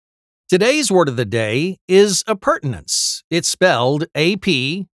Today's word of the day is appurtenance. It's spelled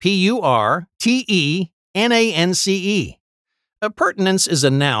Appurtenance. Appurtenance is a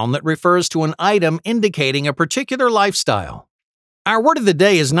noun that refers to an item indicating a particular lifestyle. Our word of the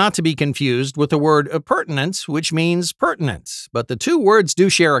day is not to be confused with the word appurtenant, which means pertinent, but the two words do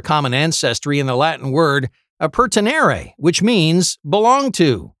share a common ancestry in the Latin word appertinere, which means belong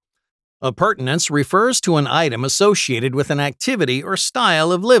to. Appurtenance refers to an item associated with an activity or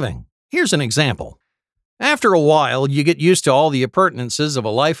style of living. Here's an example. After a while, you get used to all the appurtenances of a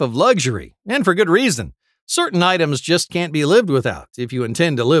life of luxury, and for good reason. Certain items just can't be lived without if you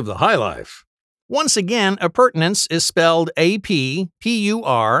intend to live the high life. Once again, appurtenance is spelled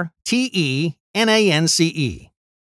Appurtenance.